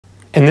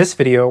In this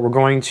video, we're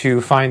going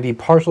to find the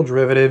partial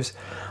derivatives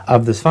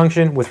of this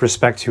function with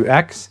respect to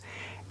x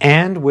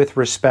and with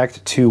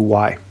respect to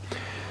y.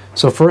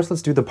 So first,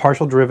 let's do the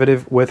partial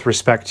derivative with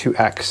respect to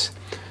x.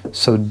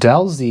 So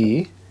del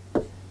z,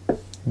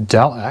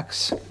 del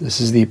x, this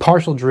is the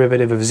partial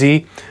derivative of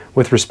z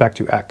with respect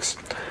to x.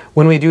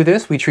 When we do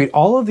this, we treat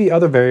all of the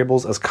other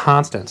variables as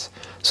constants.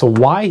 So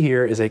y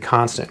here is a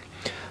constant.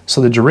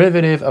 So the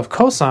derivative of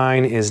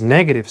cosine is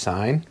negative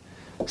sine.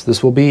 So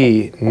this will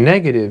be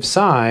negative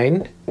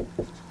sine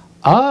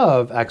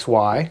of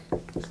xy,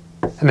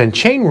 and then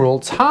chain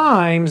rule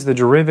times the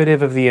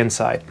derivative of the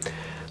inside.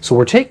 So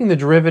we're taking the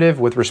derivative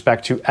with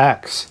respect to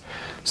x.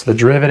 So the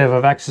derivative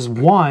of x is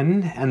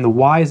 1, and the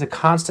y is a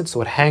constant,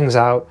 so it hangs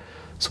out.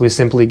 So we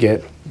simply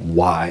get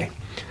y.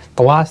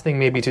 The last thing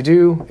maybe to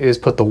do is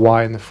put the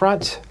y in the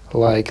front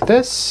like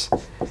this,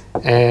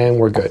 and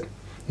we're good.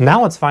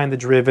 Now let's find the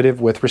derivative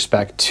with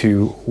respect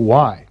to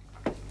y.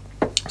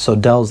 So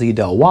del z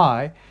del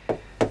y,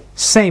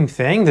 same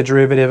thing, the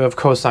derivative of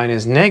cosine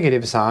is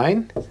negative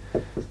sine,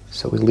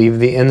 so we leave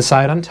the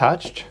inside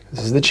untouched,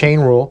 this is the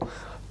chain rule,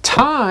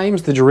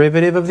 times the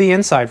derivative of the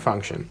inside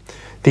function.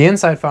 The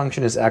inside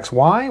function is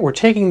xy, we're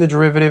taking the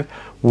derivative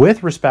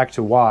with respect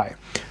to y.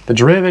 The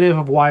derivative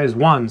of y is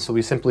 1, so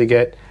we simply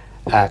get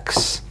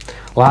x.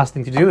 Last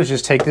thing to do is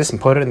just take this and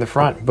put it in the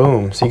front,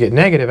 boom, so you get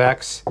negative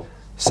x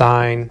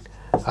sine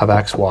of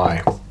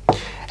xy.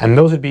 And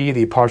those would be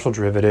the partial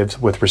derivatives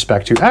with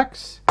respect to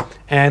x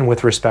and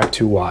with respect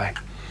to y.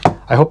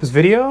 I hope this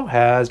video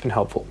has been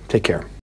helpful. Take care.